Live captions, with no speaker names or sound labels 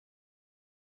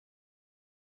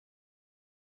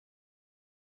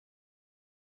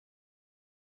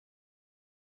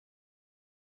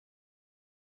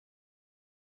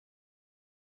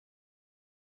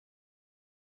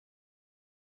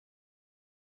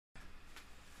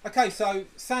Okay, so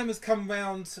Sam has come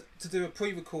round to do a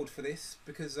pre-record for this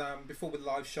because before the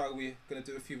live show we're going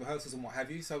to do a few rehearsals and what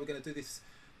have you. So we're going to do this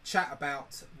chat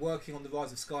about working on the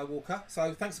Rise of Skywalker.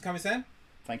 So thanks for coming, Sam.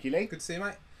 Thank you, Lee. Good to see you,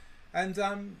 mate. And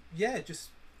yeah, just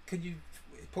can you?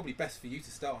 It's probably best for you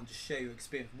to start and just share your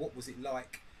experience. What was it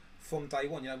like from day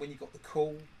one? You know, when you got the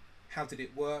call, how did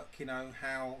it work? You know,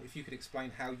 how if you could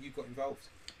explain how you got involved.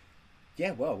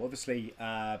 Yeah, well, obviously,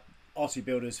 Droid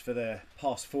Builders for the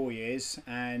past 4 years,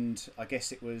 and I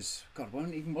guess it was, God,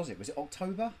 when even was it? Was it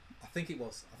October? I think it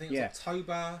was. I think it was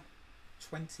October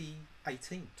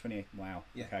 2018. Wow.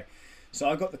 Yeah. Okay. So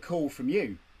I got the call from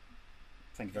you.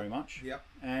 Thank you very much. Yep.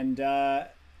 And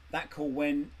that call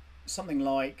went something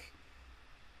like,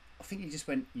 I think you just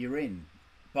went, "You're in,"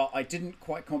 but I didn't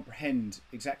quite comprehend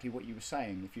exactly what you were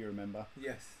saying. If you remember.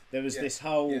 Yes. There was this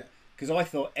whole because I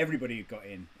thought everybody had got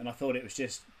in, and I thought it was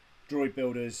just Droid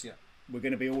Builders. Yeah. We're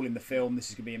going to be all in the film. This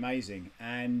is going to be amazing,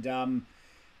 and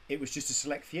it was just a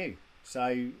select few.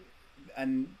 So,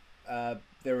 and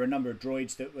there were a number of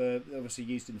droids that were obviously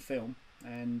used in the film,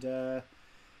 and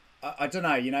I don't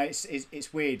know. You know,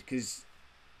 it's weird because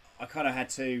I kind of had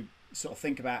to sort of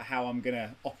think about how I'm going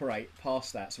to operate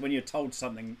past that. So when you're told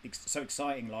something so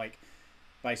exciting, like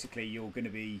basically you're going to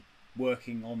be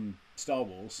working on Star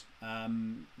Wars,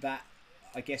 that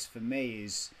I guess for me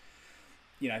is,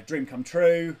 you know, dream come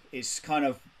true. It's kind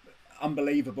of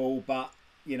unbelievable, but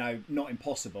you know, not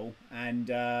impossible. And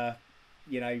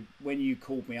you know, when you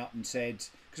called me up and said,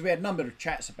 because we had a number of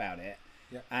chats about it,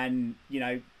 and you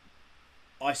know,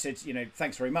 I said, you know,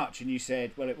 thanks very much, and you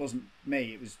said, well, it wasn't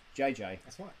me, it was JJ.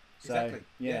 That's right. So, exactly.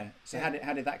 Yeah. So how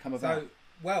did that come about?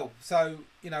 So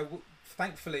you know,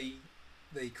 thankfully,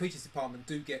 the creatures department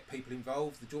do get people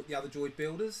involved. The other Droid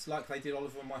Builders, like they did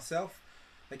Oliver and myself,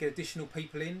 they get additional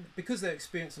people in because they're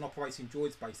experienced in operating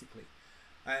droids basically,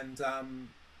 and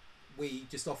we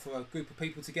just offer a group of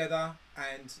people together,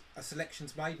 and a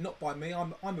selection's made. Not by me.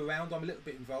 I'm around. I'm a little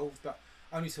bit involved, but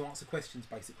only to answer questions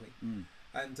basically.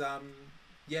 And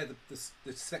yeah,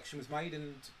 the selection was made,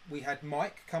 and we had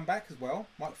Mike come back as well.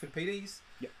 Mike for the PDs.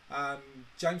 Yep.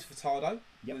 James Furtado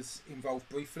was involved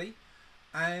briefly,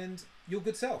 and your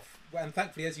good self. And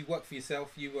thankfully, as you work for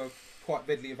yourself, you were quite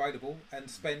readily available and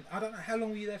spent. I don't know how long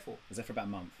were you there for. I was there for about a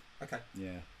month. Okay. Yeah.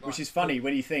 Right. Which is funny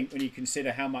when you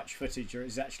consider how much footage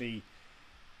is actually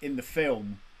in the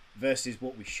film versus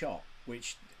what we shot.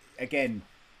 Which, again,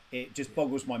 it just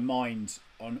boggles my mind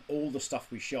on all the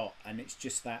stuff we shot, and it's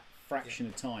just that fraction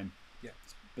of time. Yeah.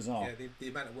 It's bizarre. Yeah, the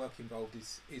amount of work involved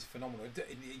is phenomenal.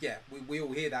 Yeah, we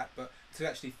all hear that, but to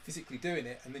actually physically doing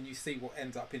it, and then you see what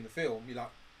ends up in the film, you're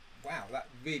like, wow, that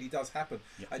really does happen.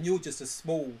 Yeah. And you're just a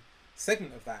small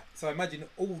segment of that. So imagine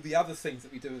all the other things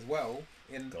that we do as well,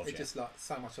 and it's just like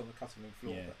so much on the cutting room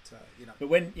floor. Yeah. But you know. But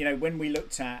when we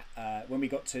looked at when we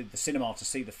got to the cinema to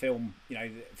see the film, you know,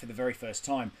 for the very first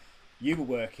time, you were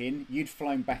working. You'd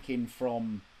flown back in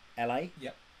from LA.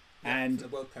 Yep. And for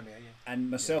the world premiere, and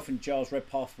myself and Giles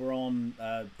Redpath were on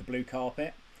the blue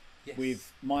carpet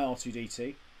with my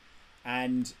R2D2,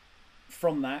 and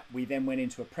from that we then went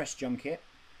into a press junket,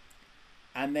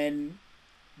 and then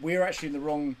we were actually in the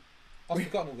wrong. I've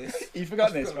forgotten all this. You've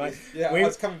forgotten this, right? Yeah, I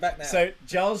was coming back now. So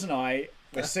Giles and I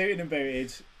were suited and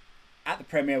booted at the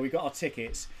premiere. We got our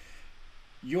tickets.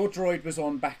 Your droid was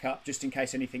on backup just in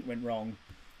case anything went wrong,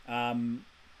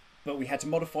 but we had to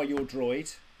modify your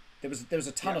droid. There was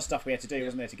a ton of stuff we had to do,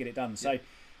 wasn't there, to get it done. So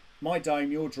my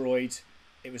dome, your droid,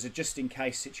 it was a just in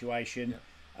case situation.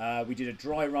 We did a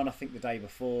dry run, I think, the day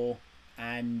before,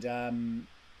 and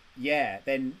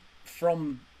then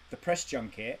from the press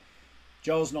junket,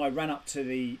 Giles and I ran up to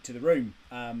the room,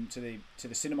 to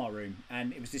the cinema room,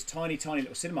 and it was this tiny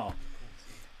little cinema,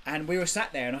 and we were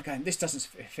sat there, and I'm going, this doesn't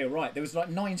feel right. There was like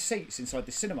 9 seats inside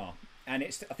the cinema, and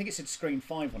I think it said screen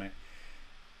 5 on it.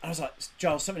 And I was like,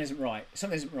 Giles, something isn't right.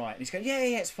 Something isn't right. And he's going, yeah,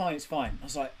 it's fine. I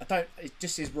was like, it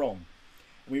just is wrong.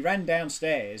 And we ran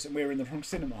downstairs, and we were in the wrong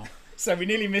cinema. So we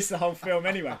nearly missed the whole film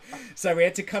anyway. So we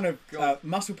had to kind of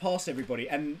muscle past everybody.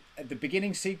 And the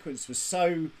beginning sequence was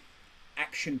so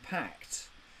action-packed.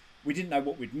 We didn't know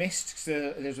what we'd missed.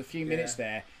 So there was a few minutes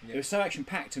there. It was so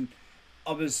action-packed, and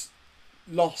I was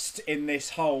lost in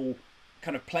this whole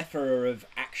kind of plethora of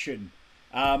action.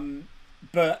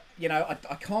 But you know,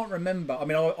 I can't remember. I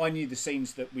mean, I knew the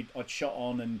scenes that I'd shot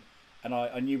on, and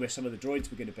I knew where some of the droids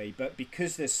were going to be. But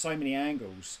because there's so many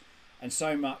angles and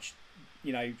so much,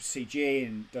 you know, CG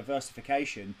and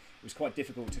diversification, it was quite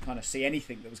difficult to kind of see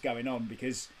anything that was going on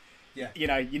because Yeah. You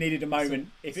know, you needed a moment.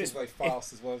 It's all very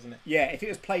fast as well, isn't it? Yeah, if it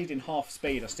was played in half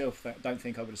speed, I still don't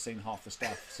think I would have seen half the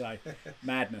stuff. So,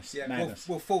 madness, Yeah. madness.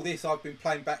 Well, for this, I've been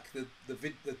playing back the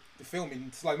film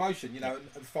in slow motion, you know,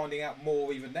 and finding out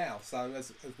more even now. So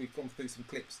as we've gone through some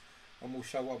clips, and we'll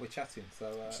show while we're chatting.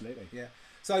 So Absolutely. Yeah.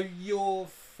 So your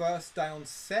first day on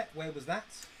set, where was that?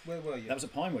 Where were you? That was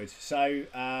at Pinewood. So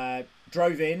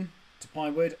drove in to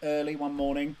Pinewood early one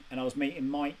morning, and I was meeting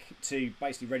Mike to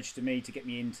basically register me to get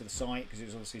me into the site because it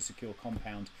was obviously a secure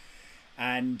compound.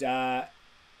 And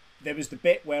there was the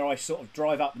bit where I sort of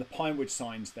drive up the Pinewood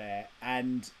signs there,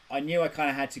 and I knew I kind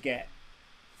of had to get,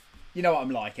 you know what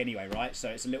I'm like anyway, right? So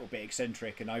it's a little bit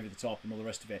eccentric and over the top and all the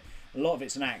rest of it. A lot of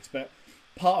it's an act, but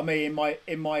part of me in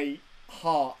my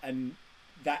heart and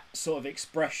that sort of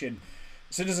expression,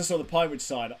 as soon as I saw the Pinewood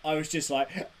sign, I was just like,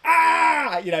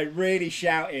 ah, you know, really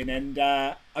shouting, and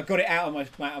I got it out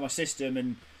of my system,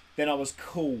 and then I was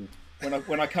cool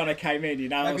when I kind of came in, you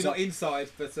know. Maybe I was not like, inside,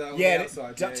 but on yeah, the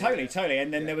outside. Totally.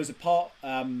 And then there was a part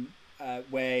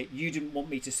where you didn't want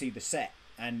me to see the set,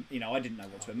 and you know I didn't know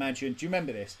what to imagine. Do you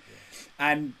remember this? Yeah.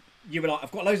 And you were like,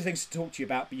 I've got loads of things to talk to you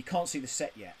about, but you can't see the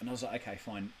set yet. And I was like, okay,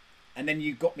 fine. And then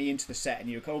you got me into the set, and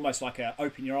you were almost like a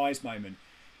open your eyes moment,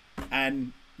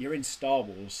 and you're in Star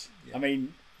Wars. Yeah. I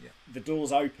mean, the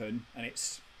doors open and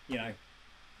it's, you know,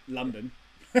 London,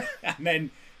 and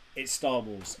then it's Star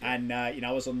Wars. Yeah. And you know,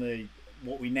 I was on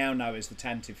what we now know as the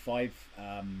Tantive 5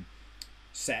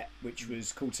 set, which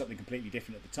was called something completely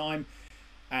different at the time,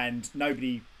 and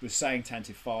nobody was saying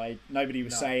Tantive 5. Nobody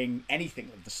was saying anything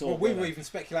of the sort. Well, we were even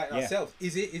speculating ourselves.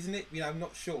 Is it? Isn't it? You know, I'm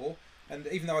not sure. And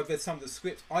even though I'd read some of the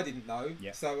scripts, I didn't know.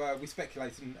 Yeah. So we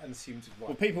speculated and assumed it was right.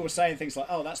 Well, people were saying things like,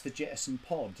 oh, that's the Jettison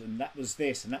pod, and that was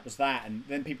this, and that was that. And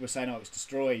then people were saying, oh, it's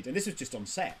destroyed. And this was just on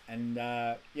set. And,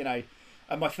 you know,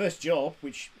 and my first job,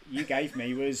 which you gave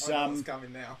me, was... I know what's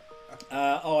coming now.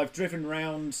 I've driven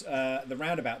round the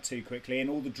roundabout too quickly, and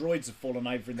all the droids have fallen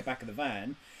over in the back of the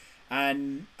van.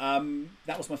 And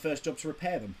that was my first job to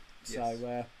repair them. Yes.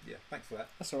 So, yeah, thanks for that.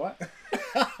 That's all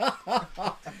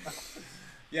right.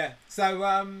 Yeah,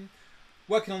 so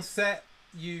working on set,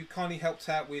 you kindly helped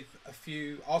out with a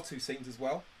few R2 scenes as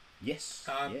well. Yes,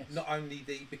 yes. Not only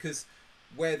because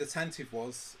where the Tantive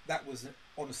was, that was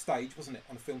on a stage, wasn't it,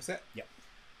 on a film set? Yep.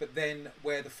 But then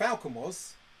where the Falcon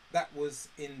was, that was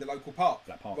in the local park,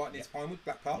 Black Park, right near Pinewood,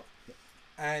 Black Park. Yep.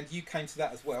 And you came to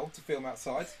that as well to film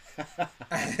outside.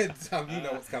 And you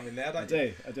know what's coming now, don't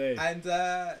you? I do.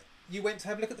 And you went to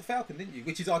have a look at the Falcon, didn't you?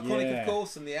 Which is iconic, of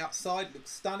course, and the outside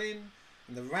looks stunning.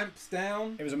 And the ramps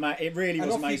down. It was it really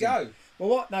was amazing. And off you go.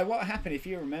 Well, what happened? If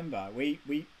you remember,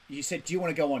 you said, "Do you want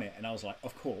to go on it?" And I was like,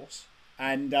 "Of course."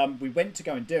 And we went to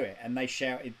go and do it, and they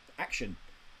shouted "action,"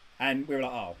 and we were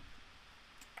like, "Oh,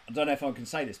 I don't know if I can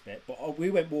say this bit," but we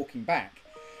went walking back,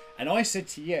 and I said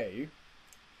to you,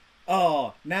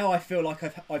 "Oh, now I feel like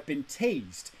I've been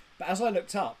teased." But as I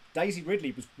looked up, Daisy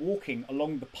Ridley was walking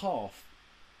along the path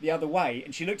the other way,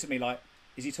 and she looked at me like,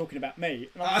 "Is he talking about me?"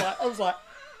 And I was like.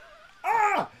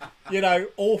 You know,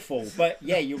 awful. But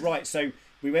yeah, you're right. So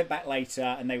we went back later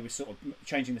and they were sort of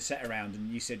changing the set around,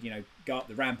 and you said, you know, go up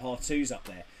the ramp, R2's up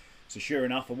there. So sure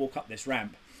enough, I walk up this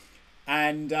ramp,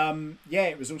 and yeah,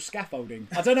 it was all scaffolding.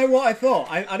 I don't know what I thought.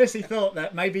 I honestly thought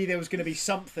that maybe there was going to be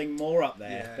something more up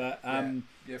there. Yeah,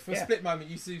 but for a split moment,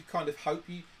 you do kind of hope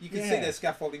you can see there's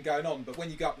scaffolding going on, but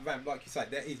when you go up the ramp, like you say,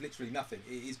 there is literally nothing.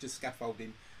 It is just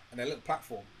scaffolding. And a little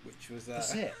platform, which was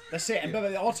that's it. And but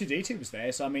R2D2 was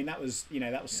there, so I mean that was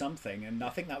something. And I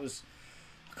think that was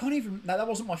that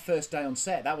wasn't my first day on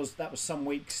set. That was some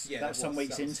weeks. Yeah, that was some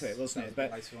weeks into it, wasn't it?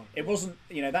 But it wasn't.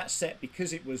 You know, that set,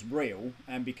 because it was real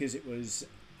and because it was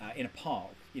in a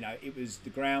park. You know, the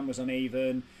ground was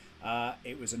uneven.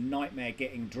 It was a nightmare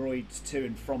getting droids to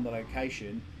and from the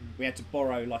location. We had to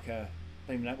borrow like I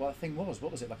don't even know what that thing was.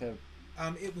 What was it, like a?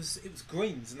 It was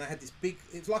greens, and they had this big.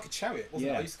 It was like a chariot,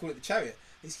 wasn't it? I used to call it the chariot.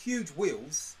 These huge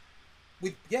wheels,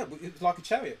 it was like a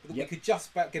chariot. We could just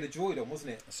about get a droid on,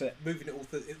 wasn't it? That's it. Moving it all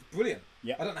through. It was brilliant.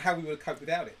 Yeah. I don't know how we would have coped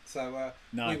without it. So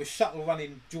we were shuttle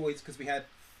running droids because we had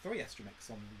 3 Astomechs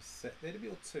on set. There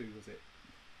or 2, was it?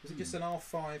 Was it just an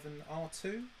R5 and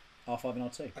R2? R5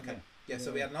 and R2. Okay. Yeah.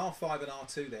 So we had an R5 and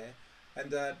R2 there, and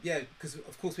because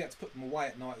of course we had to put them away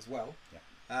at night as well.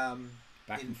 Yeah.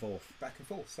 Back and forth.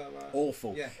 So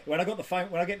awful. Yeah. When I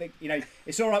get the, you know,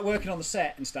 it's all right working on the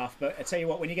set and stuff, but I tell you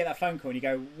what, when you get that phone call and you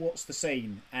go, "What's the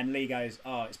scene?" and Lee goes,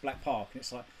 "Oh, it's Black Park," and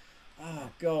it's like,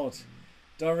 "Oh God,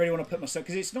 do I really want to put myself?"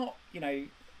 Because it's not, you know,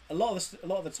 a lot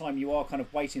of the time you are kind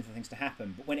of waiting for things to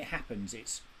happen, but when it happens,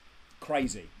 it's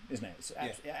crazy, isn't it? It's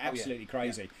absolutely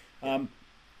crazy. Yeah.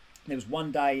 There was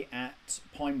one day at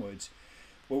Pinewood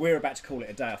where we were about to call it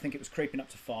a day. I think it was creeping up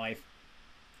to 5.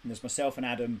 And there's myself and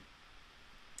Adam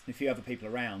and a few other people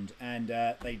around, and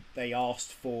they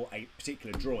asked for a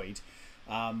particular droid,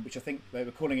 which I think they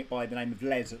were calling it by the name of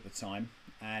Les at the time,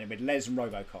 and we had Les and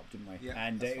Robocop, didn't we? Yeah,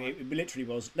 and that's right. it literally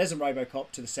was Les and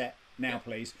Robocop to the set now,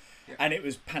 please. Yeah. And it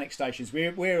was panic stations.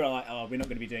 We're like, oh, we're not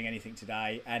going to be doing anything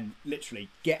today, and literally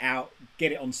get out,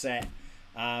 get it on set.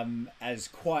 As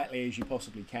quietly as you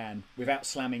possibly can, without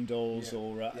slamming doors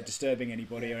or disturbing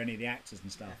anybody or any of the actors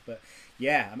and stuff. But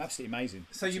yeah, I'm absolutely amazing.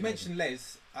 So you mentioned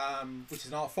Les, which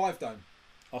is an R5 dome.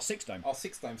 R6 dome.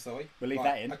 R6 dome, sorry. We'll leave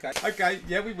that in. Okay,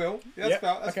 yeah, we will. Yeah,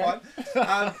 that's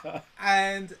fine.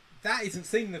 And that isn't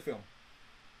seen in the film,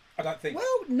 I don't think.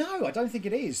 Well, no, I don't think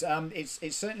it is.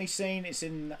 It's certainly seen. It's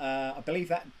in. I believe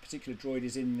that particular droid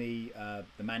is in the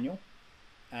manual,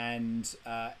 and.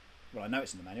 Well, I know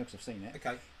it's in the manual because I've seen it.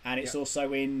 Okay. And it's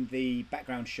also in the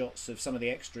background shots of some of the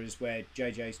extras where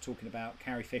JJ's talking about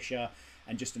Carrie Fisher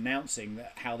and just announcing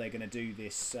that how they're going to do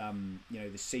this, this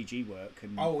CG work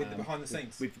and with the behind the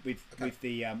scenes with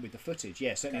the footage.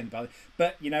 Yeah, certainly.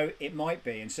 But it might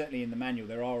be, and certainly in the manual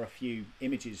there are a few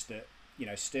images that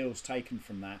stills taken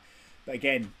from that. But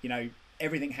again,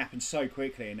 everything happens so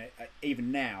quickly, and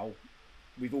even now.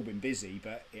 We've all been busy,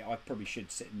 but I probably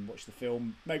should sit and watch the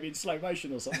film, maybe in slow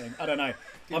motion or something. I don't know.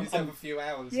 Give yourself a few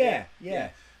hours. Yeah.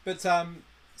 But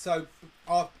so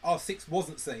R6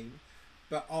 wasn't seen,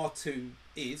 but R2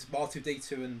 is,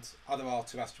 R2D2 and other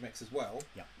R2 Astomechs as well.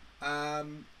 Yeah.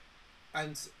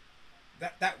 And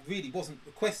that really wasn't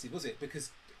requested, was it?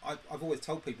 Because I've always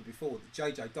told people before that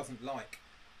JJ doesn't like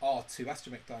R2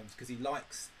 Astromech domes because he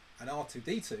likes an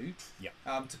R2D2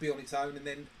 to be on its own, and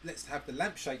then let's have the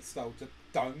lampshade style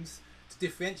domes to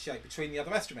differentiate between the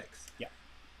other Astromechs. Yeah.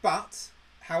 But,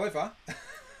 however,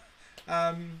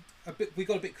 we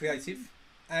got a bit creative,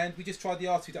 and we just tried the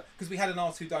R2 dome because we had an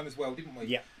R2 dome as well, didn't we?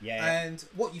 Yeah. And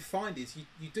what you find is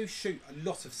you do shoot a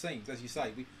lot of scenes, as you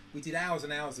say. We did hours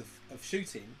and hours of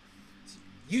shooting. So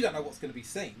you don't know what's going to be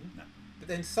seen, but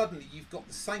then suddenly you've got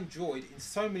the same droid in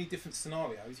so many different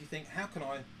scenarios. You think, how can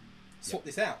I sort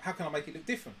this out? How can I make it look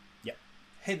different? Yep.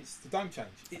 Hence the dome change.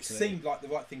 It Absolutely. seemed like the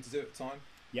right thing to do at the time.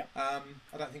 Yep. I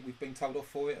don't think we've been told off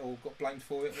for it or got blamed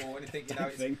for it or anything.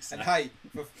 Think so. And hey,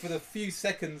 for the few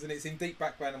seconds and it's in deep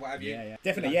background and what have you. Yeah,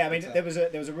 definitely. I mean, there was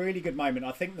a really good moment.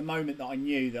 I think the moment that I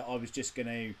knew that I was just going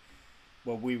to,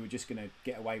 we were just going to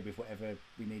get away with whatever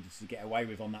we needed to get away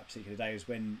with on that particular day was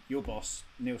when your boss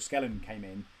Neil Skellen came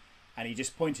in, and he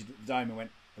just pointed at the dome and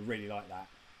went, "I really like that,"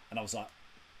 and I was like.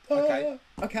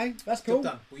 Okay, that's cool.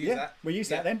 Done. We'll use that. We'll use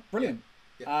that then. Brilliant.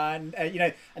 Yeah. And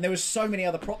and there was so many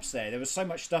other props there. There was so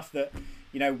much stuff that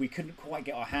we couldn't quite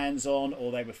get our hands on,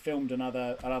 or they were filmed on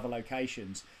other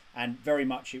locations. And very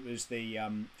much it was the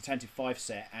Tantive 5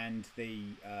 set and the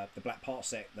Black Part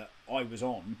set that I was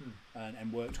on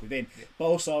and worked within. Yeah. But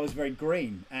also I was very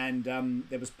green, and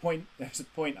there was a point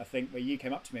I think where you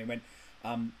came up to me and went.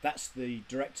 That's the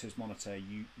director's monitor.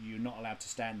 You're not allowed to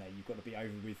stand there. You've got to be over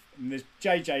with. And there's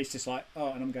JJ's just like,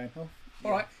 oh, and I'm going, oh,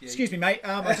 all right. Excuse me, mate.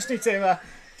 I just need to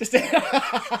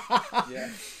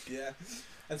yeah.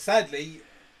 And sadly,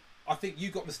 I think you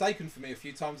got mistaken for me a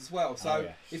few times as well.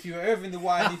 So if you were ever in the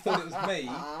way and you thought it was me,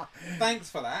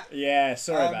 thanks for that. Yeah,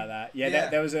 sorry about that.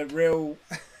 Yeah, there was a real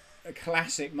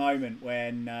classic moment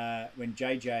when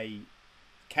JJ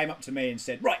came up to me and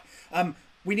said, right.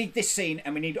 We need this scene,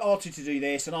 and we need R2 to do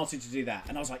this and R2 to do that.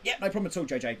 And I was like, yeah, no problem at all,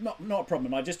 JJ. Not a problem.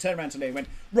 And I just turned around to Lee and went,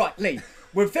 right, Lee,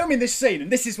 we're filming this scene,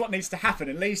 and this is what needs to happen.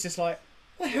 And Lee's just like,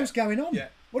 what the hell's going on? Yeah.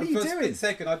 What are you doing? For a split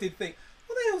second, I did think,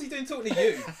 what the hell's he doing talking to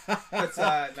you? But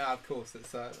no, of course,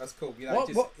 that's cool.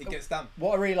 It gets done.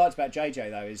 What I really liked about JJ,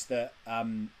 though, is that,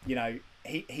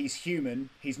 he's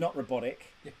human. He's not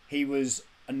robotic. Yeah. He was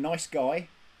a nice guy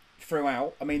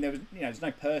throughout. I mean, there was, there's no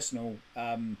personal...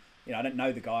 I don't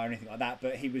know the guy or anything like that,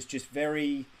 but he was just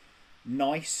very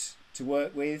nice to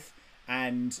work with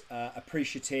and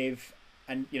appreciative.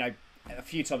 And, a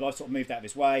few times I've sort of moved out of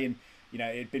his way, and,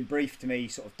 it had been briefed to me,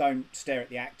 sort of, don't stare at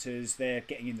the actors, they're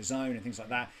getting in the zone and things like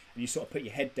that. And you sort of put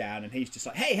your head down, and he's just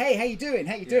like, hey, how you doing?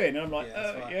 How you doing? And I'm like,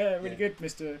 really good,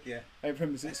 Mr.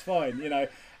 Abrams, it's fine,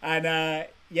 And,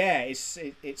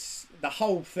 it's the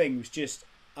whole thing was just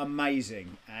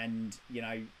amazing. And,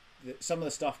 some of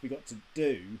the stuff we got to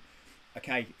do,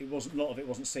 okay, a lot of it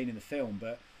wasn't seen in the film,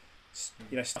 but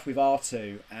stuff with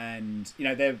R2 and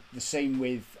the scene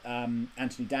with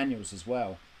Anthony Daniels as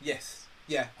well. Yes,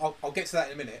 yeah, I'll get to that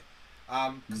in a minute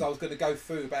because I was going to go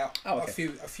through about a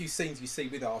few scenes you see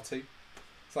with R2.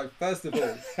 So first of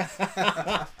all,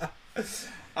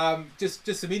 just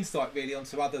some insight really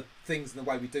onto other things and the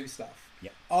way we do stuff.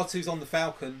 Yeah. R2's on the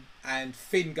Falcon and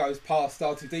Finn goes past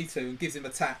R2D2 and gives him a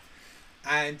tap,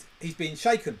 and he's being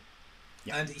shaken.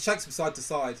 and he shakes them side to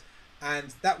side,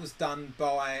 and that was done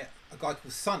by a guy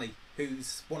called Sonny,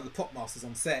 who's one of the prop masters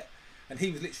on set, and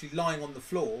he was literally lying on the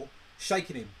floor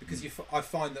shaking him, because I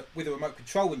find that with a remote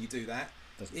control, when you do that,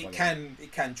 it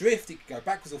can drift, it can go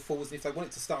backwards or forwards, and if they want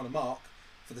it to stay on a mark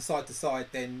for the side to side,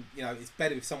 then it's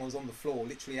better if someone's on the floor,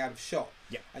 literally out of shot.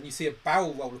 And you see a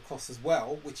barrel roll across as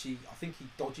well, which I think he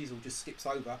dodges or just skips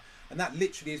over, and that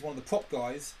literally is one of the prop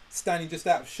guys standing just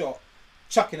out of shot,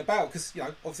 chucking a barrel, because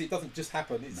obviously it doesn't just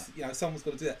happen. It's someone's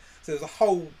got to do that. So there's a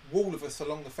whole wall of us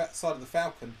along the side of the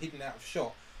Falcon, hidden out of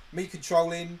shot. Me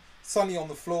controlling, Sonny on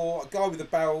the floor, a guy with a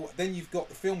barrel. Then you've got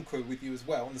the film crew with you as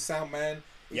well, and the sound man.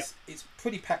 It's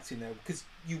pretty packed in there, because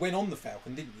you went on the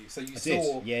Falcon, didn't you? So you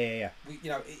saw. Yeah.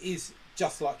 It is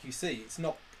just like you see. It's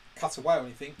not cut away or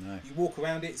anything. No. You walk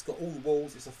around it. It's got all the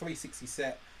walls. It's a 360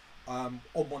 set on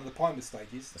one of the Pinewood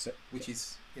stages. That's it. Which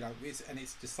is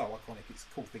it's just so iconic. It's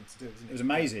a cool thing to do, isn't it? It was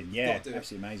amazing. Yeah,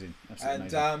 absolutely amazing.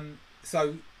 And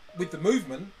so with the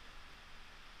movement,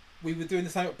 we were doing the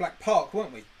same at Black Park,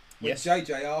 weren't we? When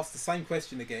JJ asked the same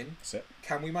question again. That's it.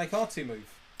 Can we make R2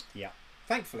 move? Yeah.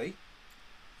 Thankfully,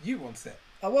 you were on set.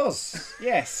 I was,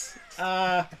 yes.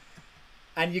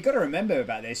 And you've got to remember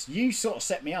about this. You sort of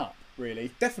set me up,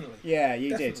 really. Definitely. Yeah,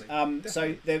 you did. Definitely.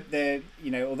 So the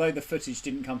although the footage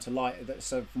didn't come to light,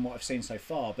 so from what I've seen so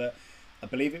far, but I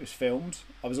believe it was filmed.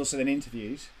 I was also then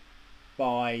interviewed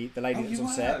by the lady that was on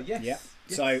set. Yes. Yeah.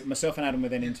 Yes. So myself and Adam were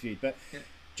then interviewed, but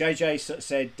JJ sort of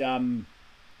said.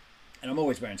 And I'm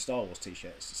always wearing Star Wars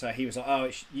t-shirts. So he was like,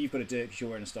 oh, you've got to do it because you're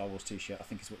wearing a Star Wars t-shirt, I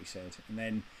think is what he said. And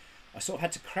then I sort of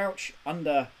had to crouch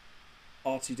under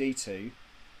R2-D2,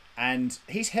 and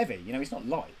he's heavy, he's not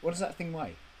light. What does that thing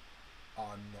weigh?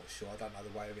 I'm not sure. I don't know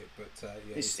the weight of it, but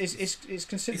it's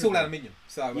considerable. It's all aluminium.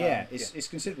 So it's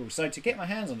considerable. So to get my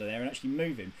hands under there and actually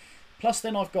move him. Plus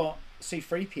then I've got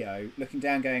C-3PO looking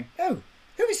down going, oh,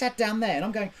 who is that down there? And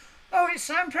I'm going, oh, it's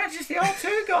Sam Prentice, the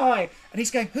R2 guy. And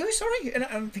he's going, who, sorry? And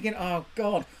I'm thinking, oh,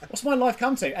 God, what's my life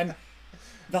come to? And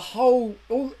all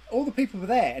the people were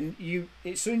there, and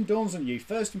it soon dawns on you,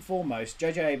 first and foremost,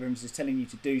 J.J. Abrams is telling you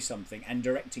to do something and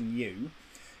directing you.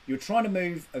 You're trying to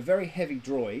move a very heavy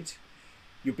droid.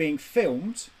 You're being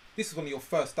filmed. This is one of your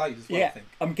first days as well, I think.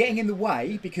 I'm getting in the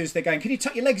way because they're going, can you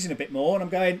tuck your legs in a bit more? And I'm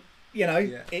going,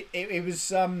 it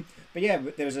was... But yeah,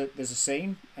 there's a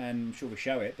scene, and I'm sure we'll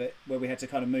show it, but where we had to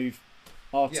kind of move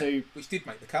R2, which did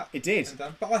make the cut. It did,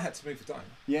 but I had to move the dome.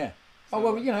 Yeah. So,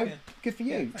 oh well, good for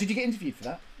you. Did you get interviewed for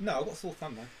that? No, I got a sore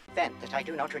thumb though. Then that I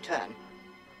do not return.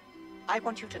 I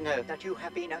want you to know that you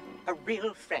have been a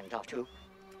real friend, R2.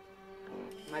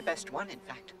 My best one, in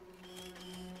fact.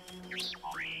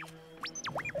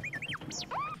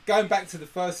 Going back to the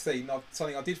first scene,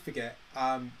 something I did forget,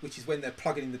 which is when they're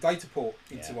plugging in the data port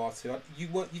into R2. You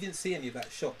didn't see any of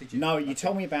that shot, did you? No, you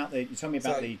told me about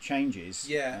the changes.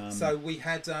 Yeah, so we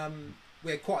had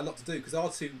quite a lot to do because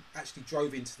R2 actually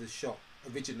drove into the shot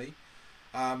originally.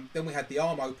 Then we had the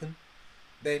arm open.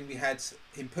 Then we had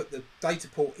him put the data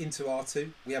port into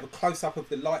R2. We have a close up of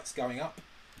the lights going up,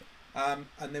 and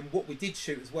then what we did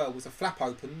shoot as well was a flap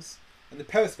opens and the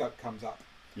periscope comes up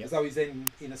as though he's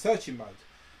in a searching mode.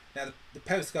 Now the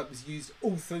periscope was used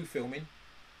all through filming,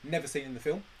 never seen in the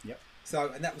film. Yep. So,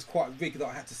 and that was quite a rig that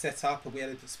I had to set up, and we had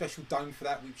a special dome for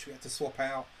that, which we had to swap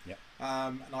out. Yep.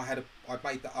 And I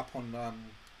made that up on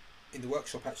in the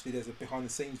workshop. Actually, there's a behind the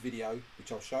scenes video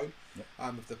which I'll show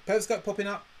of the periscope popping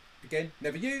up. Again,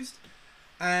 never used.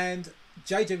 And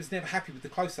JJ was never happy with the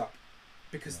close up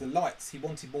because the lights. He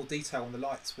wanted more detail on the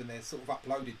lights when they're sort of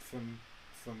uploaded from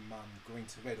green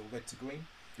to red or red to green.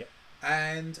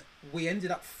 And we ended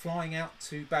up flying out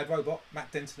to Bad Robot,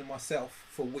 Matt Denton and myself,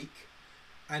 for a week,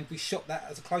 and we shot that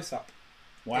as a close-up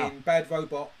in Bad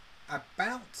Robot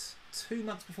about 2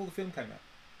 months before the film came out.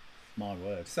 My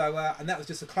word. So and that was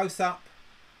just a close-up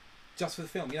just for the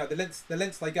film. The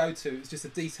lengths they go to, it was just a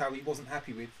detail he wasn't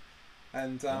happy with,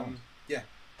 and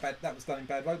that was done in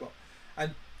Bad Robot.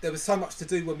 And there was so much to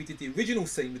do when we did the original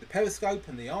scene with the periscope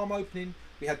and the arm opening.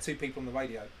 We had 2 people on the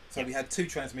radio, so we had 2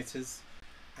 transmitters.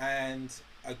 And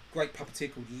a great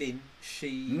puppeteer called Lynn,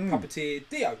 she puppeteered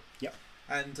Dio,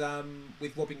 and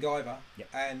with Robin Guyver,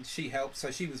 and she helped. So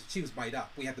she was made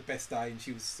up. We had the best day, and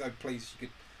she was so pleased she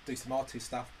could do some R2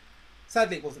 stuff.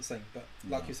 Sadly, it wasn't seen, but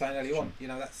like you were saying earlier on,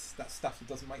 that's stuff that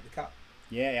doesn't make the cut.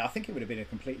 Yeah, I think it would have been a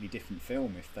completely different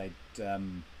film if they'd,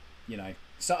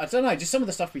 So I don't know, just some of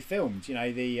the stuff we filmed. The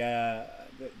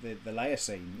Leia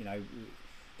scene.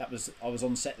 I was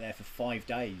on set there for 5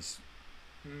 days.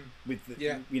 With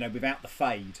without the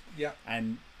fade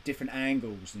and different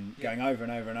angles and going over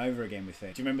and over and over again with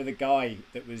it. Do you remember the guy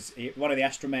that was one of the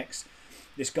Astomechs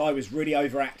this guy was really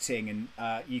overacting, and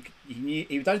you knew,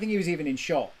 I don't think he was even in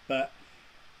shot, but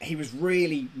he was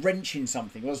really wrenching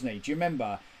something, wasn't he? Do you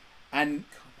remember? And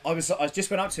I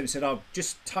just went up to him and said, "Oh,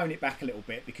 just tone it back a little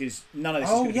bit because none of this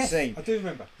is going to be seen." I do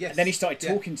remember. Yes. And then he started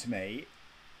talking to me,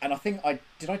 and I think I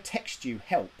text you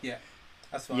help. Yeah,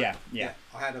 that's right. Yeah.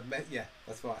 I had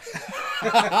that's right.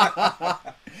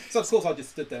 So of course I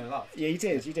just stood there and laughed. Yeah, you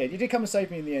did. You did come and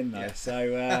save me in the end, though. Yeah.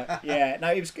 So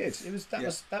no, it was good. That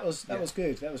was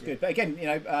good. That was good. But again,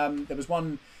 there was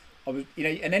one. I was,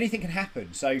 and anything can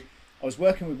happen. So I was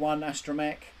working with one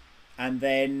Astromech, and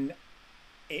then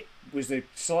it was a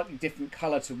slightly different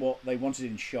colour to what they wanted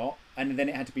in shot, and then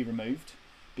it had to be removed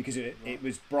because it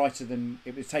was brighter than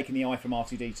it was taking the eye from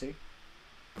R2D2.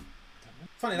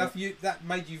 Funny enough, that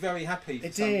made you very happy.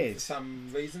 For some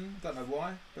reason. Don't know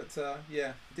why, but I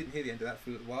didn't hear the end of that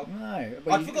for a little while. No,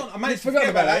 I'd forgotten. I managed to forget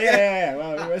about that. Yeah.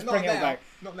 Well, let's bring it all back.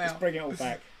 Not now. Let's bring it all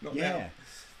back. Not now.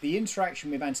 The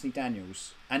interaction with Anthony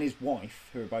Daniels and his wife,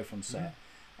 who are both on set,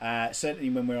 certainly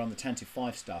when we were on the Tantive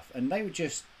 5 stuff, and they were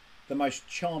just the most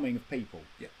charming of people.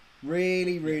 Yeah.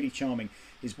 Really, really charming.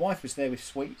 His wife was there with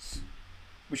sweets,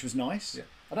 which was nice. Yeah.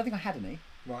 I don't think I had any.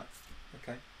 Right.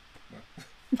 Okay. Well.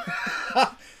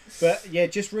 But yeah,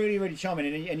 just really, really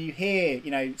charming. And you hear,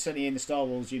 certainly in the Star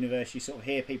Wars universe, you sort of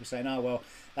hear people saying, "Oh, well,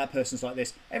 that person's like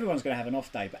this." Everyone's going to have an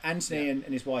off day. But Anthony and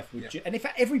his wife would, and in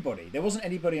fact, everybody. There wasn't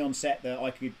anybody on set that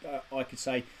I could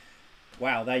say,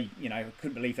 "Wow, they,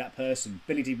 couldn't believe that person."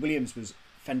 Billy D. Williams was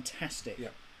fantastic. Yeah.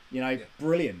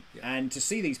 Brilliant. Yeah. And to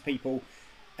see these people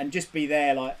and just be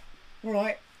there, like, all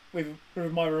right, with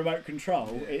my remote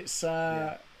control, it's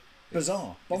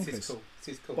bizarre, bonkers.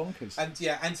 It's cool. Bonkers. And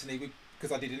Anthony,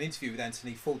 because I did an interview with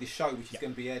Anthony for this show, which is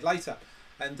going to be aired later,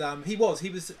 and he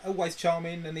was always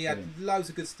charming, and he had loads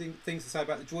of good things to say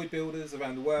about the Droid Builders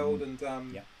around the world, and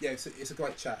it's a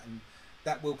great chat, and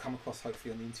that will come across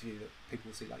hopefully on the interview that people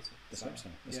will see later. Let's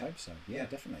hope so. Yeah,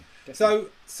 definitely. So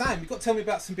Sam, you've got to tell me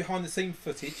about some behind the scene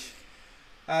footage.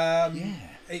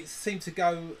 It seemed to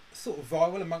go sort of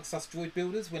viral amongst us Droid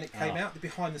Builders when it came out, the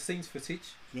behind the scenes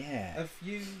footage. Yeah. Have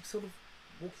you sort of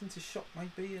walked into shot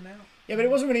maybe and out? Yeah, but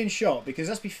it wasn't really in shot because,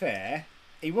 let's be fair,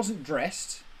 he wasn't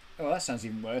dressed. Oh, that sounds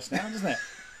even worse now, doesn't it?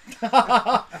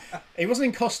 He wasn't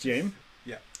in costume.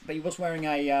 Yeah. But he was wearing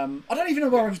a... I don't even know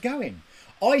where I was going.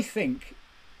 I think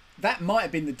that might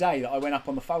have been the day that I went up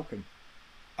on the Falcon.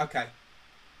 Okay.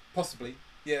 Possibly.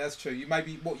 Yeah, that's true. You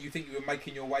think you were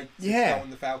making your way to go on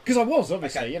the Falcon? Because I was,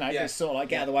 obviously, it's sort of like,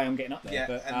 get out of the way, I'm getting up there. Yeah,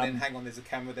 but, and then hang on, there's a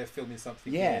camera, they're filming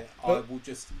something. Yeah. I will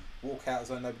just walk out as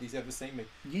though nobody's ever seen me.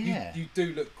 Yeah. You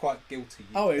do look quite guilty.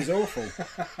 Oh, it was awful.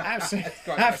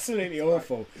 Absolutely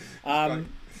awful.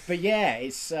 But yeah,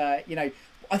 it's, I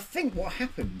think what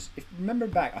happened, if remember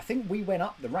back, I think we went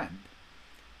up the ramp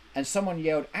and someone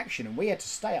yelled action and we had to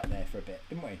stay up there for a bit,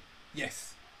 didn't we?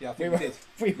 Yes. Yeah, I think we did.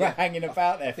 We were hanging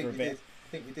about there for a bit.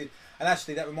 I think we did. And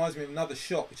actually, that reminds me of another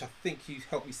shot, which I think you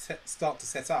helped me start to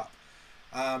set up.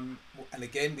 And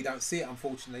again, we don't see it,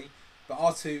 unfortunately. But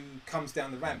R2 comes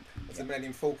down the ramp of the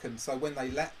Millennium Falcon. So when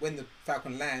the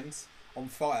Falcon lands on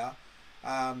fire,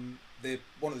 one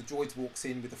of the droids walks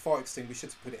in with the fire extinguisher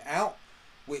to put it out.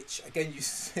 Which again, you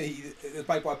see, it was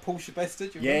made by Paul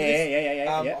Shabester. Do you remember this?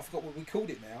 Yeah. I forgot what we called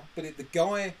it now. But the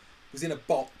guy was in a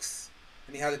box,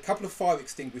 and he had a couple of fire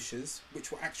extinguishers,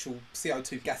 which were actual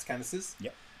CO2 gas canisters.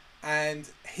 Yep. And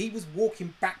he was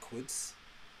walking backwards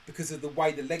because of the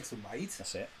way the legs were made.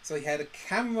 That's it. So he had a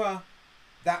camera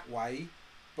that way,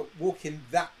 but walking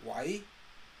that way,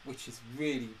 which is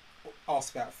really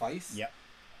arse about face. Yep.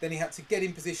 Then he had to get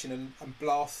in position and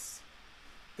blast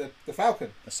the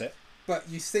Falcon. That's it. But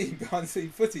you see behind the scene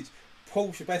footage, Paul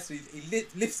Shabester, he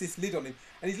lifts this lid on him,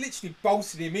 and he's literally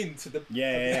bolted him into the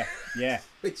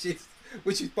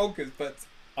which is bonkers. But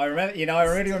I remember, I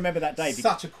really remember that day.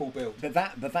 Such a cool build. But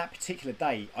that particular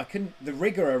day, the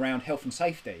rigor around health and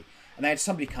safety, and they had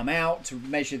somebody come out to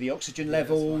measure the oxygen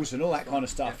levels and all that kind of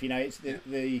stuff. Yeah. It's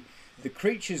the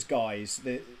creatures guys,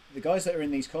 the guys that are in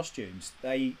these costumes,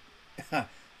 they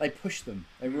push them.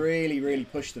 They really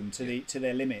push them to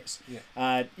their limits.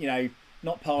 Yeah.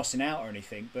 Not passing out or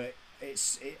anything, but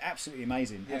it's absolutely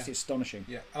amazing. Yeah. Absolutely astonishing.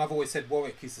 Yeah, and I've always said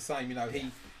Warwick is the same.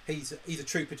 He's a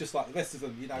trooper just like the rest of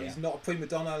them. He's not a prima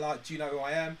donna like, do you know who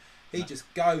I am? He just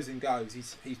goes and goes.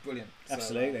 He's brilliant.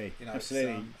 Absolutely. So,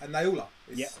 absolutely. And they all are.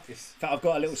 In fact, I've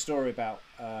got a little story about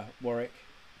Warwick.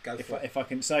 Go for it. If I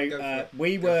can. So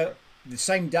we were the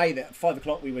same day that at 5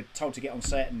 o'clock we were told to get on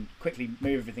set and quickly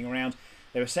move everything around.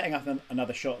 They were setting up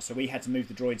another shot, so we had to move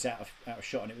the droids out of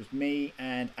shot, and it was me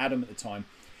and Adam at the time.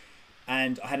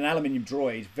 And I had an aluminium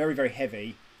droid, very, very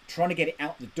heavy, trying to get it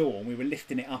out the door, and we were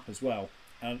lifting it up as well.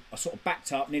 and I sort of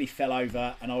backed up, nearly fell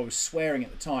over, and I was swearing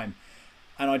at the time.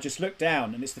 And I just looked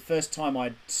down, and it's the first time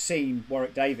I'd seen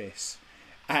Warwick Davis,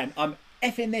 and I'm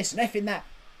effing this and effing that.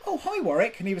 Oh, hi,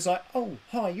 Warwick. And he was like, oh,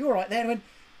 hi, you all right there? And I went,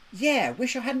 yeah,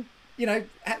 wish I hadn't,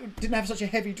 didn't have such a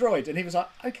heavy droid. And he was like,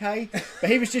 okay. But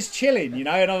he was just chilling, and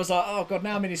I was like, oh, God,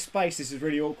 now I'm in his space. This is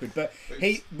really awkward. But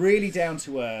he really down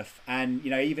to earth. And,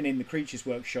 even in the Creatures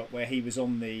Workshop where he was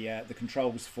on the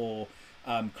controls for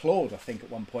Claude, I think,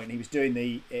 at one point, he was doing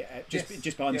the,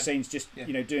 just behind the scenes,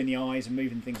 doing the eyes and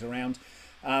moving things around.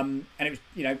 And it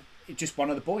was, just one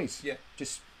of the boys. Yeah.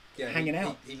 Just hanging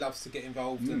out. He loves to get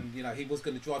involved, and he was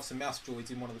going to drive some mouse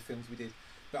droids in one of the films we did,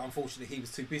 but unfortunately he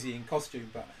was too busy in costume.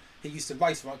 But he used to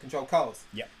race remote control cars,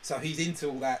 so he's into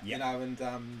all that, and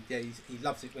he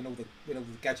loves it when all the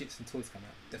gadgets and toys come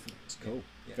out. Definitely, it's cool.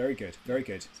 Yeah. Very good, very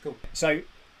good. It's cool. So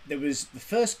there was the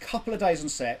first couple of days on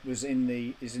set was in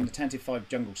the Tantive 5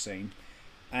 jungle scene,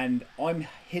 and I'm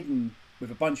hidden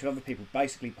with a bunch of other people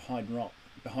basically behind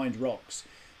rocks.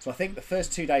 So I think the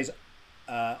first 2 days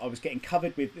I was getting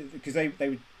covered with, because they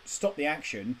would stop the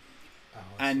action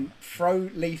and throw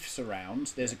leaves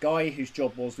around. There's a guy whose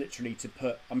job was literally to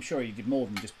put, I'm sure he did more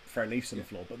than just throw leaves on the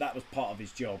floor, but that was part of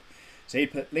his job. So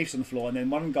he'd put leaves on the floor, and then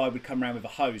one guy would come around with a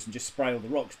hose and just spray all the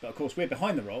rocks. But of course we're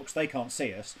behind the rocks, they can't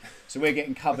see us, so we're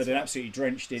getting covered and absolutely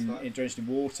drenched in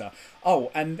water. Oh,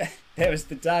 and there was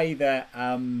the day that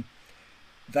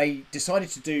they decided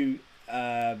to do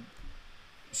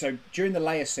so during the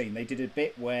Leia scene they did a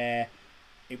bit where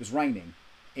it was raining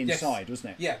inside,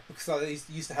 wasn't it? Yeah, because they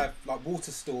used to have like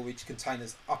water storage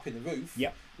containers up in the roof.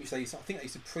 Yep. Which they used to, I think they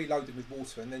used to preload them with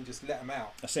water and then just let them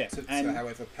out. That's it. To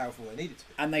however powerful they needed to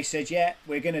be. And they said, yeah,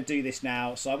 we're going to do this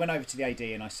now. So I went over to the AD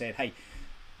and I said, hey,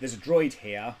 there's a droid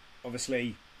here.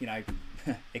 Obviously,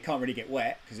 it can't really get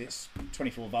wet because it's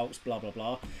 24 volts, blah, blah,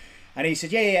 blah. And he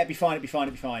said, yeah, it'd be fine.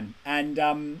 And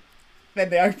then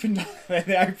they opened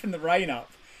the rain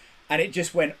up. And it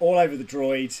just went all over the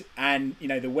droid, and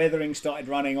the weathering started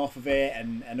running off of it,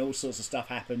 and all sorts of stuff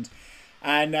happened,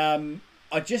 and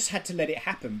I just had to let it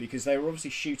happen because they were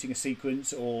obviously shooting a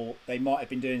sequence, or they might have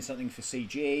been doing something for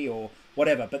CG or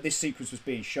whatever. But this sequence was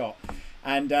being shot,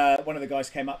 and one of the guys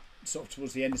came up sort of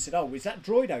towards the end and said, "Oh, is that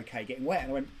droid okay getting wet?"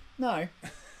 And I went, "No,"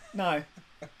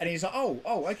 and he's like, "Oh,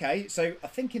 okay." So I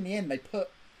think in the end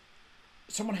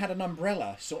someone had an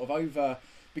umbrella sort of over,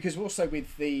 because also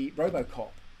with the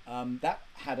RoboCop. That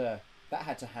had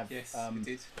to have some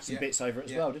bits over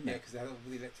it as well, didn't it? Yeah, because they had all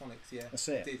the electronics. Yeah, that's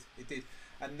it. It did.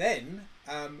 And then,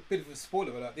 a bit of a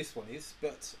spoiler alert. This one is,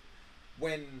 but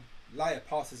when Leia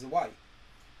passes away,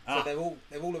 so they're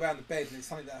all around the bed, and it's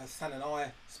something that Hassan and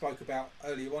I spoke about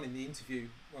earlier on in the interview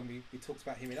when we talked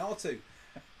about him in R2,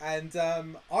 and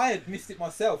I had missed it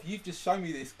myself. You've just shown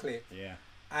me this clip. Yeah.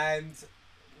 And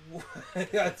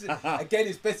again,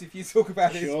 it's best if you talk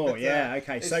about it. Sure, yeah,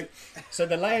 okay. So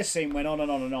the Leia scene went on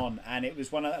and on and on, and it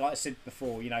was one of, like I said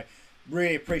before,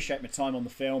 really appreciate my time on the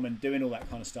film and doing all that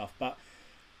kind of stuff. But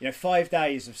 5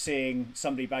 days of seeing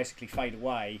somebody basically fade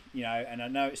away, and I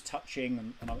know it's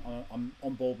touching, and I'm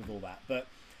on board with all that, but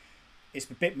it's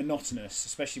a bit monotonous,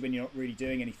 especially when you're not really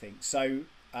doing anything. So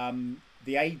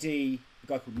the AD, a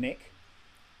guy called Nick.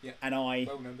 Yeah. And I,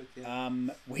 well remembered,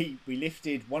 we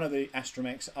lifted one of the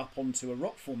Astomechs up onto a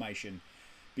rock formation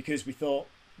because we thought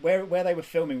where they were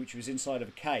filming, which was inside of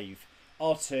a cave,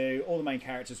 R2, all the main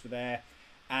characters were there,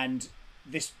 and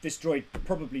this droid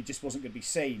probably just wasn't going to be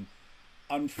seen.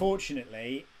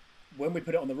 Unfortunately, when we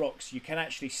put it on the rocks, you can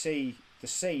actually see the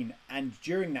scene, and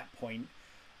during that point,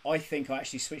 I think I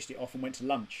actually switched it off and went to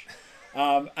lunch.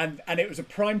 And it was a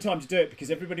prime time to do it because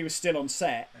everybody was still on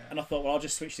set, and I thought, well, I'll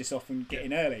just switch this off and get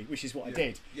in early, which is what I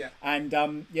did. Yeah. And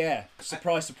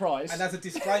surprise, surprise. And as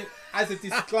a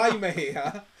disclaimer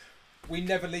here, we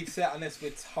never leave set unless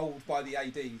we're told by the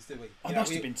ADs, do we? I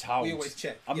must have been told. We always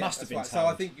check. I must have been told. So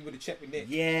I think you would have checked with Nick,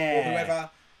 or whoever.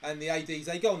 And the ADs,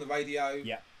 they go on the radio.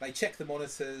 Yeah. They check the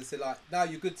monitors. They're like, "No,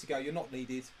 you're good to go. You're not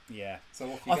needed." Yeah.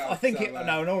 So off you go. I think in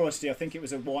all honesty, I think there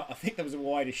was a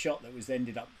wider shot that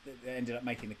ended up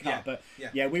making the cut. But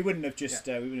we wouldn't have just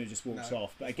walked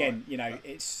off. But again,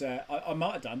 it's I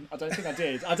might have done. I don't think I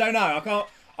did. I don't know.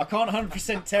 I can't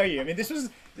 100% tell you. I mean, this was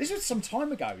some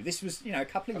time ago. This was a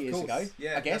couple of years ago.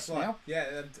 Yeah, I guess right. now.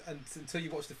 Yeah, and until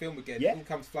you watch the film again, it all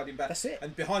comes flooding back. That's it.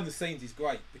 And behind the scenes is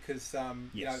great because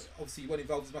obviously you weren't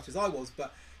involved as much as I was,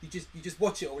 but you just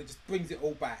watch it all. It just brings it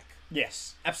all back.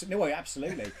 Yes, absolutely. No,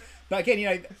 absolutely. But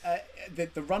again,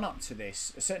 the run up to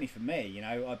this, certainly for me,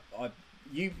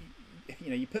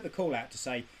 you put the call out to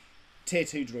say, Tier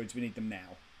 2 droids, we need them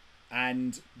now.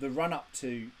 And the run up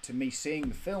to me seeing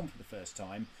the film for the first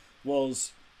time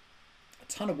was a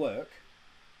ton of work,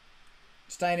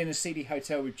 staying in a seedy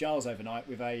hotel with Giles overnight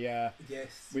with a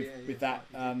with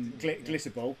that glitter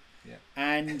ball. Yeah.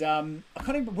 And I can't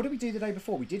remember, what did we do the day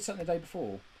before? We did something the day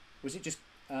before. Was it just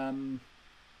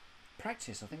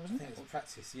practice? I think, wasn't it? I think it was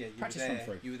practice. Yeah, practice run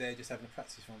through. You were there just having a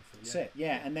practice run through. That's it.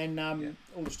 Yeah, and then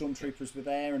all the stormtroopers were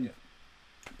there and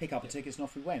pick up the tickets and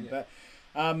off we went. Yeah.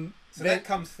 But so that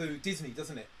comes through Disney,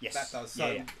 doesn't it? Yes. That does.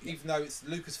 So even though it's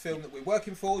Lucasfilm that we're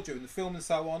working for during the film and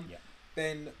so on,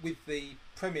 then with the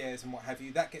premieres and what have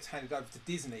you, that gets handed over to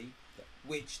Disney,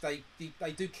 which they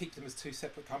do keep them as two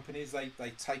separate companies. They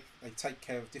take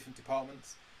care of different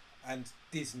departments, and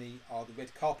Disney are the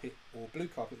red carpet or blue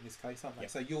carpet in this case, aren't they?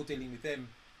 So you're dealing with them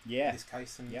in this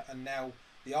case, and now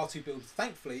the R2 builders,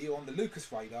 thankfully, are on the Lucas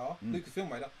radar,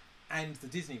 Lucasfilm radar, and the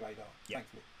Disney radar,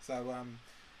 thankfully. So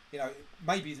you know,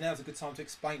 maybe now's a good time to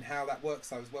explain how that works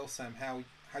though as well, Sam. How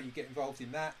you get involved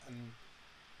in that, and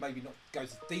maybe not go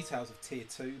to the details of Tier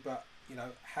 2, but you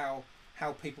know how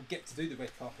people get to do the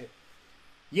red carpet.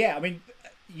 Yeah, I mean,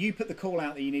 you put the call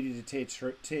out that you needed a tier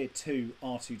 2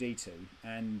 R2D2,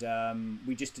 and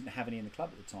we just didn't have any in the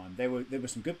club at the time. There were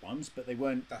some good ones, but they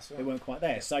weren't quite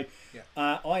there. So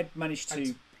I managed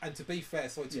to. And to be fair,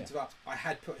 sorry to interrupt, I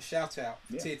had put a shout out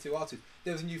for Tier 2 R2.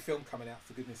 There was a new film coming out,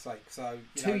 for goodness sake. So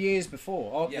 2 years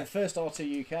before, the first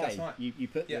R2 UK, that's right. you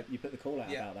put the call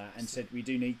out about that and said we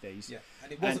do need these. Yeah,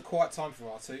 and it was a quiet time for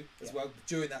R2 as well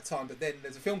during that time. But then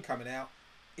there's a film coming out.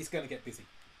 It's going to get busy.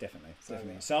 Definitely.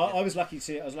 So I was lucky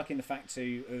in the fact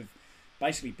to have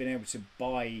basically been able to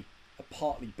buy a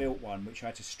partly built one, which I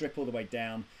had to strip all the way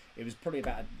down. It was probably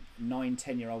about a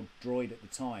 9-10-year-old droid at the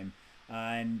time.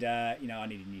 And you know, I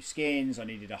needed new skins, I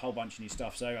needed a whole bunch of new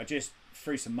stuff, so I just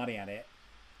threw some money at it,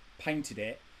 painted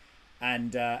it,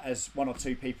 and as one or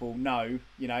two people know,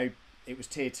 you know, it was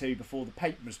Tier 2 before the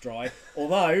paint was dry.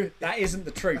 Although that isn't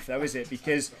the truth, though, is it?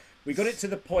 Because we got it to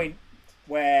the point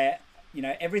where, you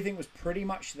know, everything was pretty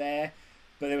much there,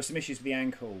 but there were some issues with the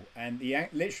ankle, and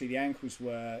literally the ankles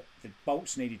were, the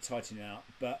bolts needed tightening up,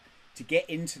 but to get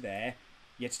into there,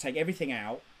 you had to take everything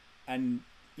out, and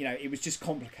you know, it was just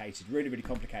complicated, really, really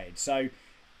complicated. So,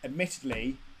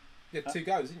 admittedly, you had 2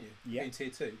 goes, didn't you? Yeah. In Tier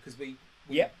 2, because we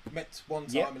met one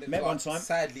time, and it was met like, one time,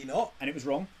 sadly not, and it was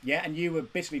wrong. Yeah, and you were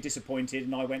bitterly disappointed,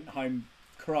 and I went home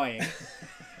crying.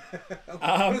 It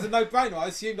was a no-brainer. I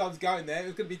assumed I was going there. It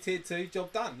was going to be Tier 2,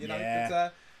 job done. You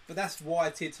know, but that's why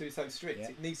Tier 2 is so strict. Yeah.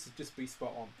 It needs to just be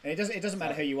spot on. And it doesn't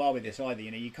matter who you are with this either.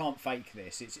 You know, you can't fake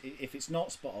this. If it's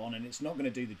not spot on and it's not going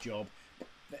to do the job,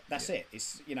 that's it.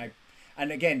 It's, you know. And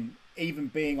again, even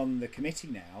being on the committee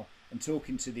now and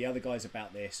talking to the other guys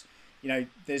about this, you know,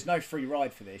 there's no free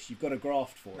ride for this. You've got to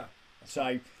graft for it. So,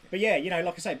 right. But yeah, you know,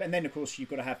 like I say, and then of course you've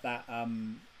got to have that.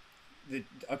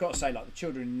 I've got to say, like the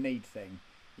children in need thing.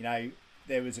 You know,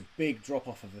 there was a big drop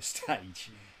off of the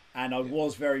stage, and I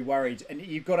was very worried. And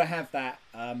you've got to have that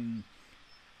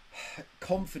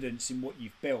confidence in what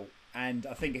you've built. And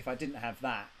I think if I didn't have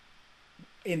that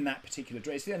in that particular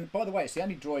droid, and by the way, it's the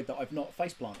only droid that I've not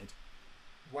face planted.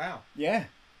 Wow. Yeah.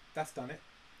 That's done it.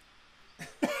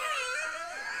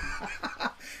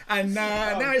 And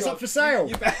now it's up for sale.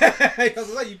 You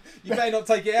better not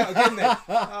take it out again then.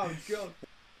 Oh, God.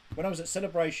 When I was at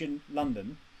Celebration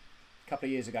London a couple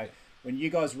of years ago, when you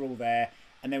guys were all there,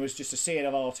 and there was just a sea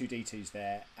of R2-D2s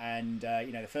there, and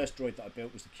you know, the first droid that I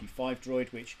built was the Q5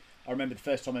 droid, which I remember the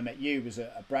first time I met you was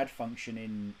a Brad function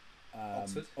in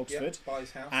Oxford. By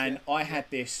his house, and I had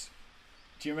this,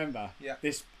 do you remember? Yeah.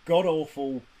 This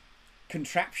god-awful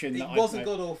contraption. It wasn't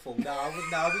god-awful. No, I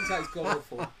wouldn't say it's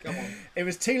god-awful. Come on. It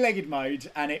was 2-legged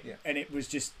mode, and it was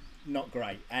just not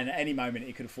great. And at any moment,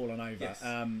 it could have fallen over. Yes.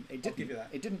 It didn't. Give you that.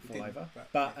 It didn't fall over,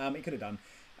 but it could have done.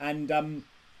 And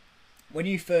when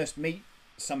you first meet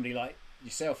somebody like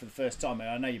yourself for the first time, and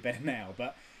I know you're better now,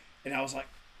 but and I was like,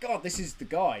 God, this is the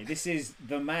guy. This is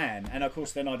the man. And of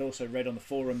course, then I'd also read on the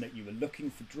forum that you were looking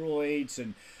for droids,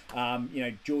 and you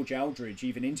know, George Aldridge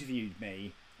even interviewed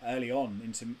me early on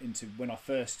into when I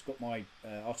first got my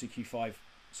R2Q5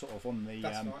 sort of on the.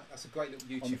 That's right. That's a great little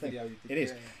YouTube video. You did. It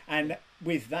is, and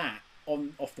with that,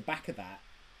 off the back of that,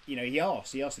 you know, he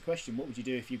asked the question, what would you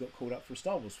do if you got called up for a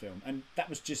Star Wars film? And that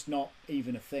was just not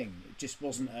even a thing. It just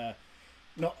wasn't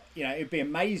you know, it'd be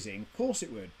amazing. Of course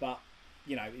it would, but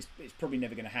you know, it's probably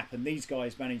never going to happen. These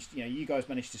guys managed, you know, you guys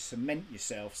managed to cement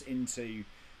yourselves into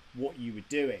what you were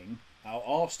doing, or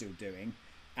are still doing,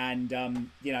 and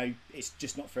you know, it's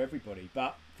just not for everybody.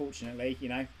 But fortunately, you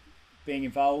know, being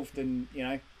involved and, you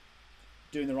know,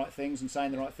 doing the right things and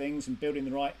saying the right things and building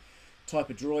the right type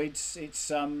of droids,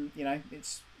 it's you know,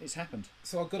 it's happened.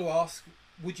 So I've got to ask,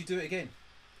 would you do it again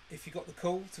if you got the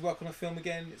call to work on a film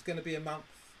again? It's going to be a month,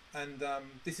 and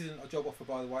this isn't a job offer,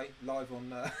 by the way, live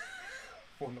on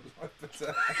one that was right,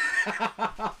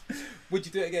 but would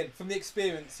you do it again? From the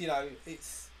experience, you know,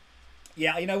 it's...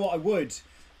 Yeah, you know what, I would,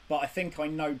 but I think I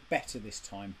know better this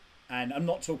time. And I'm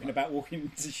not talking about walking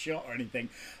into shot or anything.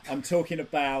 I'm talking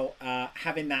about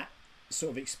having that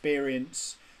sort of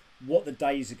experience, what the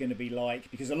days are going to be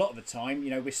like, because a lot of the time, you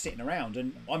know, we're sitting around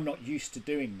and I'm not used to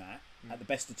doing that at the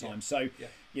best of times. So,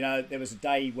 you know, there was a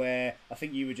day where I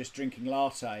think you were just drinking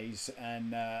lattes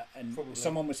and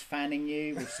someone was fanning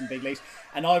you with some big leaves,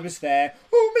 and I was there.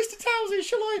 Oh, Mr. Towersey,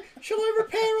 shall I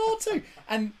repair R2?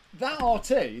 And that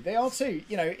R2, the R2,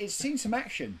 you know, it's seen some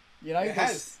action. You know, it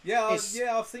has. Yeah, I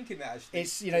was thinking that actually.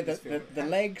 It's, you know, the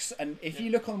legs, and if you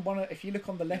look on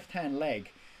the left hand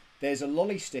leg, there's a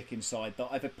lolly stick inside that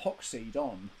I've epoxied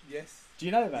on. Yes. Do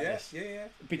you know about this? Yeah.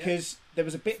 Because there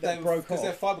was a bit that broke off. Because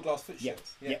they're fiberglass foot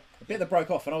shields. Yeah. A bit that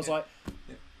broke off, and I was like,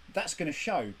 that's going to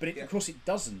show. But of course it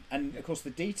doesn't. And of course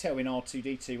the detail in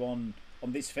R2-D2 on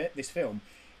this film,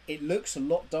 it looks a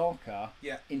lot darker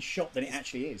in shot than it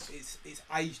actually is. It's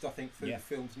aged, I think, through the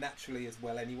films naturally as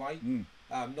well anyway.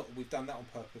 Not that we've done that on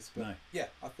purpose, but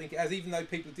I think it has. Even though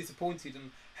people are disappointed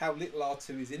in how little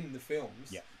R2 is in the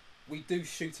films, we do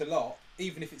shoot a lot,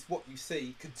 even if it's what you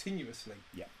see continuously.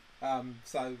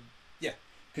 Because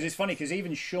it's funny, because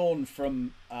even Sean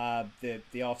from the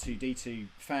R2-D2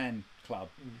 fan club,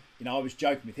 you know, I was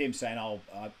joking with him saying,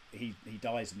 he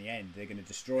dies in the end, they're going to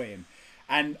destroy him,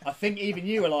 and I think even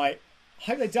you were like, I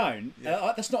hope they don't.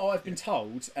 That's not what I've been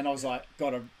told. And I was like,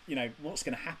 God, you know, what's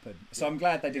going to happen? So I'm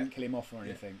glad they didn't kill him off or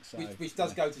anything. So which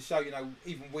does go to show, you know,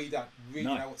 even we don't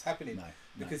really know what's happening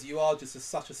because you are just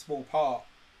such a small part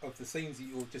of the scenes that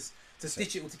you're just to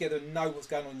stitch it all together and know what's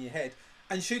going on in your head,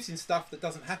 and shooting stuff that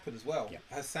doesn't happen as well.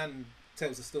 Hassan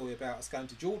tells a story about us going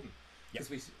to Jordan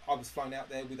because I was flown out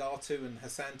there with R2 and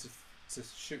Hassan to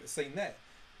shoot a scene there,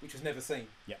 which was never seen.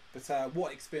 But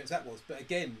what experience that was. But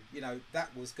again, you know,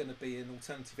 that was going to be an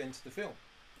alternative end to the film.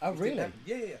 Oh, really?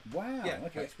 Yeah. Wow. Yeah,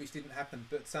 okay. which didn't happen.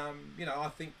 But you know, I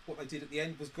think what they did at the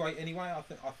end was great anyway. I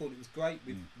thought it was great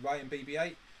with Ray and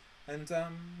BB-8, and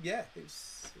that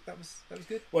was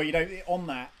good. Well, you know, on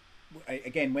that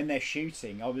again, when they're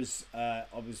shooting, I was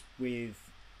with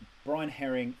Brian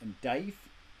Herring and Dave,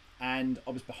 and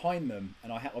I was behind them,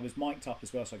 and I was mic'd up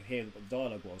as well, so I could hear what the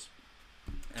dialogue was,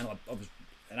 and I was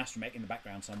an Astomech in the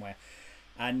background somewhere,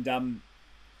 and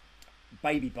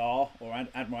Baby Bar, or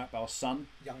Admiral Akbar's son,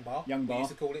 Young Bar, we used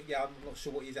to call it. Yeah, I'm not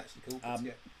sure what he's actually called.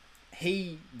 But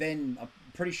he then, I'm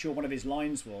pretty sure one of his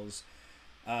lines was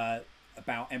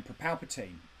about Emperor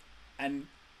Palpatine, and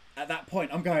at that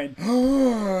point I'm going,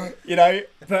 you know,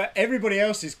 but everybody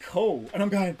else is cool, and I'm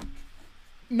going,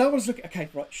 no one's looking. Okay,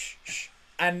 right, shh.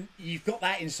 And you've got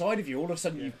that inside of you. All of a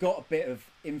sudden, you've got a bit of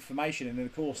information, and then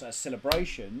of course that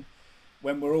celebration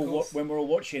when we're all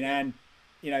watching, and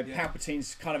you know,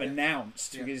 Palpatine's kind of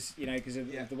announced because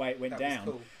of the way it went down.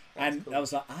 Cool. And cool. I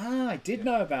was like, I did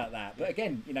know about that, but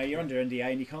again, you know, you're under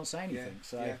NDA and you can't say anything.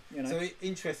 So you know. So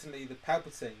interestingly, the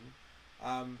Palpatine,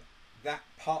 that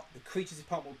part, the creatures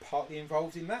department were partly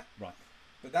involved in that. Right.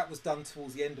 But that was done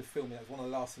towards the end of filming. That was one of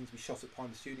the last things we shot at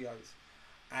Pine Studios,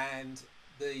 and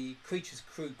the creatures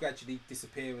crew gradually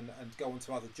disappear and go on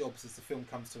to other jobs as the film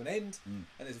comes to an end, and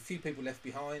there's a few people left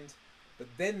behind. But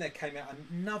then there came out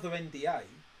another NDA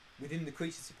within the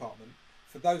creatures department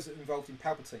for those that were involved in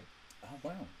Palpatine. Oh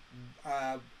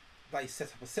wow! They set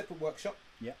up a separate workshop.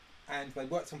 Yeah. And they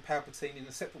worked on Palpatine in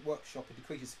a separate workshop in the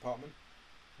creatures department.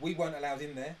 We weren't allowed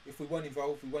in there. If we weren't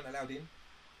involved, we weren't allowed in.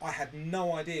 I had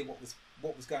no idea what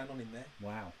was going on in there.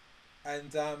 Wow.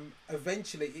 And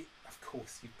eventually, of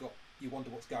course, you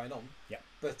wonder what's going on. Yeah.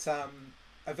 But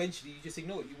eventually, you just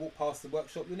ignore it. You walk past the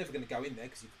workshop. You're never going to go in there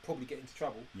because you could probably get into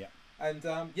trouble. Yeah. And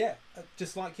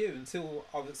just like you, until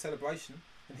I was at Celebration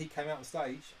and he came out on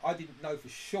stage, I didn't know for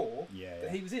sure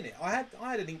that he was in it. I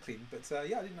had an inkling, but I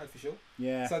didn't know for sure.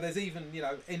 Yeah. So there's even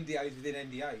NDAs within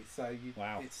NDAs. So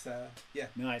it's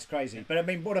No, it's crazy. But I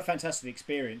mean, what a fantastic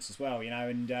experience as well,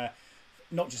 and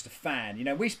not just a fan.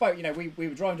 We spoke. We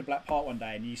were driving to Black Park one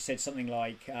day, and you said something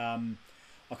like, I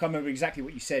can't remember exactly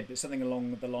what you said, but something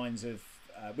along the lines of.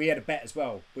 We had a bet as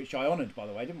well, which I honoured, by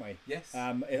the way, didn't we? Yes.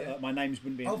 My names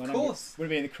wouldn't be. Of course. Wouldn't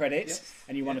be in the credits,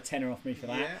 and you won a tenner off me for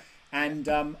that. Yeah. And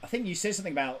I think you said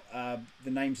something about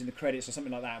the names in the credits or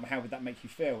something like that. And how would that make you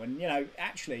feel? And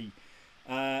actually,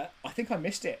 I think I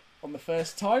missed it on the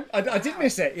first time. I did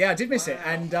miss it. Yeah, I did miss it.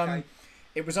 And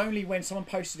it was only when someone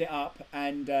posted it up,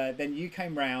 and then you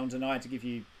came round, and I had to give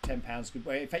you £10.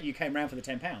 In fact, you came round for the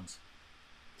 £10.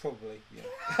 Probably,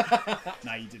 yeah.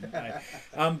 No, you didn't.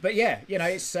 No. But yeah,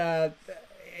 it's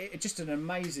just an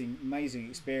amazing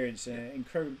experience.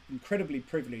 Incredibly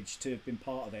privileged to have been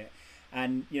part of it.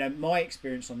 And my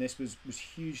experience on this was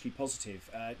hugely positive.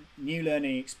 New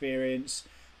learning experience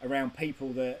around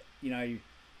people that you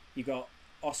got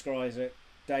Oscar Isaac,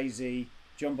 Daisy,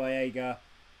 John Boyega,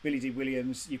 Billy D.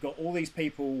 Williams. You've got all these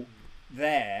people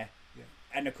there,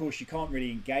 and of course you can't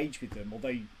really engage with them, although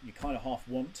you kind of half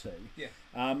want to.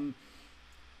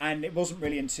 And it wasn't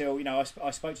really until I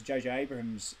spoke to JJ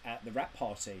Abrams at the wrap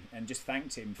party and just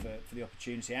thanked him for the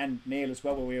opportunity, and Neil as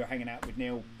well. When we were hanging out with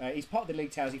Neil, he's part of the Lee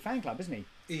Towersey fan club, isn't he?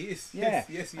 He is. Yeah.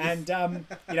 Yes, he is.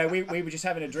 And we were just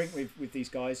having a drink with these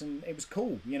guys, and it was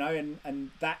cool, and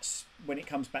that's when it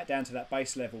comes back down to that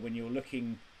base level, when you're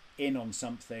looking in on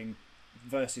something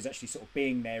versus actually sort of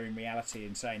being there in reality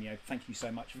and saying, thank you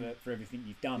so much for everything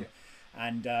you've done.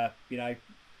 And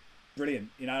brilliant,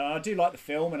 and I do like the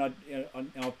film, and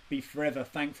I'll be forever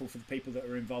thankful for the people that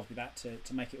are involved with that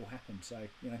to make it all happen. So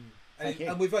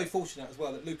and we're very fortunate as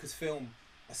well that Lucasfilm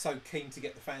are so keen to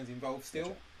get the fans involved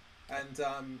still, and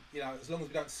as long as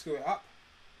we don't screw it up,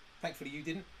 thankfully you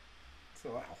didn't.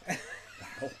 So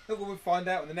we'll find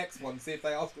out in the next one, see if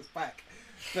they ask us back.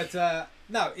 But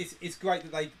no, it's great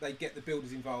that they get the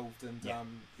builders involved, and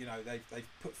they've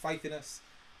put faith in us,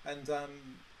 and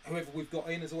whoever we've got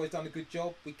in has always done a good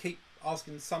job. We keep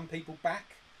asking some people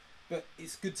back, but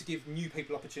it's good to give new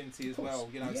people opportunity as well,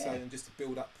 so, and just to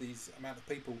build up these amount of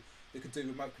people that could do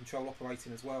remote control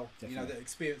operating as well. Definitely. That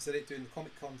experience at it, doing the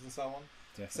Comic Cons and so on.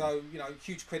 Definitely. So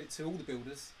huge credit to all the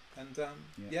builders, and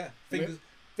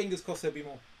fingers crossed there'll be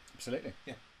more. Absolutely.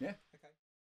 Yeah.